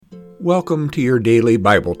Welcome to your daily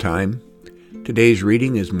Bible time. Today's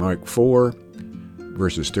reading is Mark 4,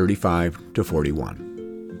 verses 35 to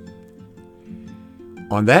 41.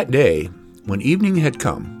 On that day, when evening had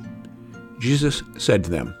come, Jesus said to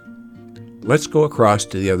them, "Let's go across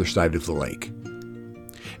to the other side of the lake."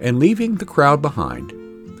 And leaving the crowd behind,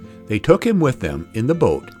 they took him with them in the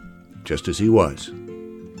boat, just as he was.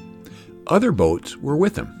 Other boats were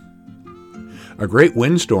with him. A great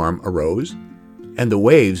windstorm arose, and the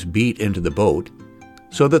waves beat into the boat,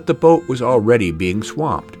 so that the boat was already being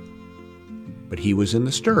swamped. But he was in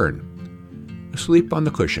the stern, asleep on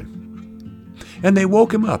the cushion. And they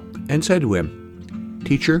woke him up and said to him,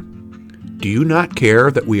 "Teacher, do you not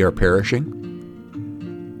care that we are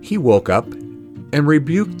perishing?" He woke up and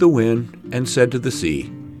rebuked the wind and said to the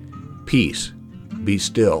sea, "Peace, be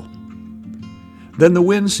still." Then the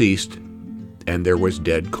wind ceased, and there was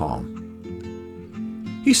dead calm.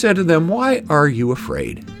 He said to them, "Why are you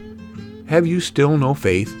afraid? Have you still no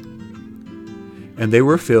faith?" And they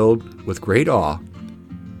were filled with great awe,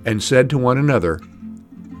 and said to one another,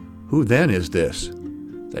 "Who then is this,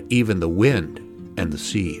 that even the wind and the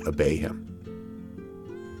sea obey him?"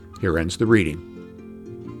 Here ends the reading.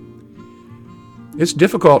 It's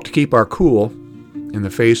difficult to keep our cool in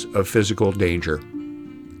the face of physical danger.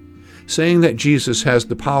 Saying that Jesus has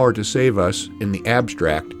the power to save us in the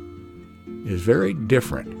abstract is very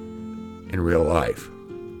different in real life.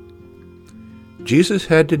 Jesus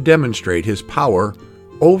had to demonstrate his power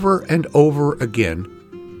over and over again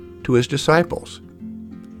to his disciples,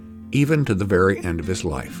 even to the very end of his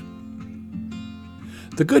life.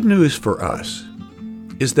 The good news for us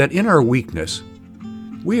is that in our weakness,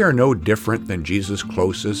 we are no different than Jesus'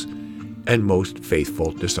 closest and most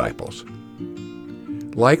faithful disciples.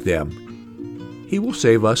 Like them, he will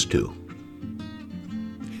save us too.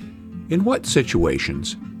 In what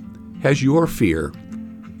situations has your fear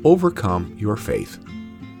overcome your faith,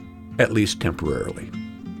 at least temporarily?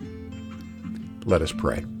 Let us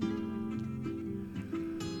pray.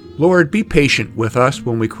 Lord, be patient with us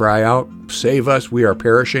when we cry out, "Save us, we are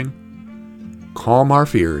perishing." Calm our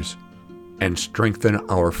fears and strengthen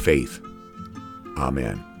our faith.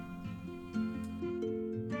 Amen.